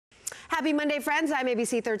Happy Monday, friends. I'm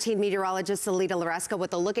ABC 13 meteorologist Elita Loresca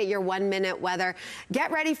with a look at your 1-minute weather.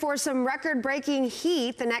 Get ready for some record-breaking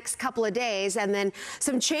heat the next couple of days and then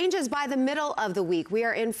some changes by the middle of the week. We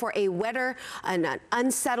are in for a wetter, an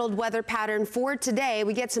unsettled weather pattern for today.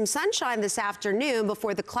 We get some sunshine this afternoon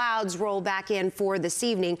before the clouds roll back in for this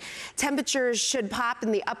evening. Temperatures should pop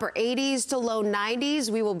in the upper 80s to low 90s.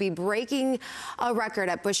 We will be breaking a record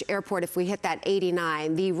at Bush Airport if we hit that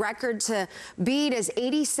 89. The record to beat is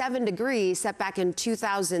 87 degrees set back in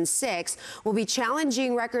 2006. We'll be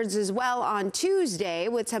challenging records as well on Tuesday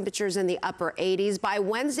with temperatures in the upper 80s. By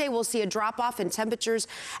Wednesday, we'll see a drop-off in temperatures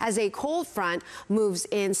as a cold front moves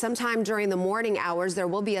in sometime during the morning hours. There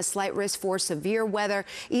will be a slight risk for severe weather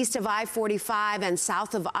east of I-45 and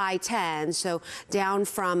south of I-10. So down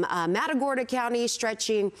from Matagorda County,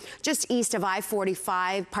 stretching just east of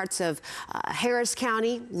I-45, parts of Harris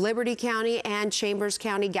County, Liberty County, and Chambers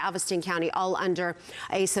County, Galveston County, all under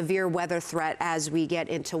a severe weather threat as we get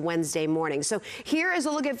into Wednesday morning. So here is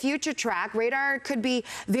a look at future track. Radar could be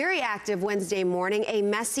very active Wednesday morning, a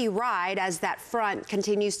messy ride as that front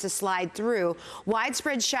continues to slide through.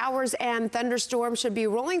 Widespread showers and thunderstorms should be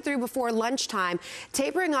rolling through before lunchtime,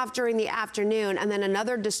 tapering off during the afternoon, and then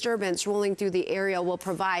another disturbance rolling through the area will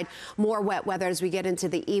provide more wet weather as we get into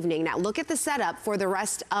the evening. Now look at the setup for the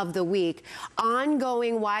rest of the week.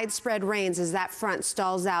 Ongoing widespread rains as that front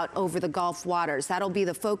stalls out over the Gulf waters. That'll be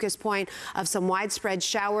the focus point of some widespread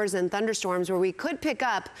showers and thunderstorms where we could pick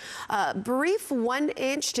up a brief 1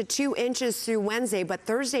 inch to 2 inches through Wednesday, but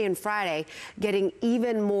Thursday and Friday getting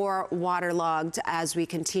even more waterlogged as we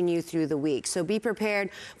continue through the week. So be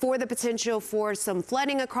prepared for the potential for some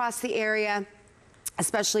flooding across the area,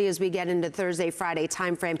 especially as we get into Thursday, Friday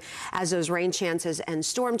timeframe as those rain chances and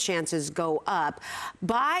storm chances go up.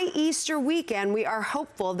 By Easter weekend, we are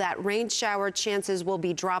hopeful that rain shower chances will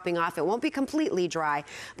be dropping off. It won't be completely dry,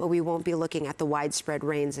 but we won't be looking at the widespread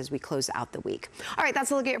rains as we close out the week. All right, that's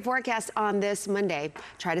a look at your forecast on this Monday.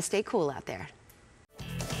 Try to stay cool out there.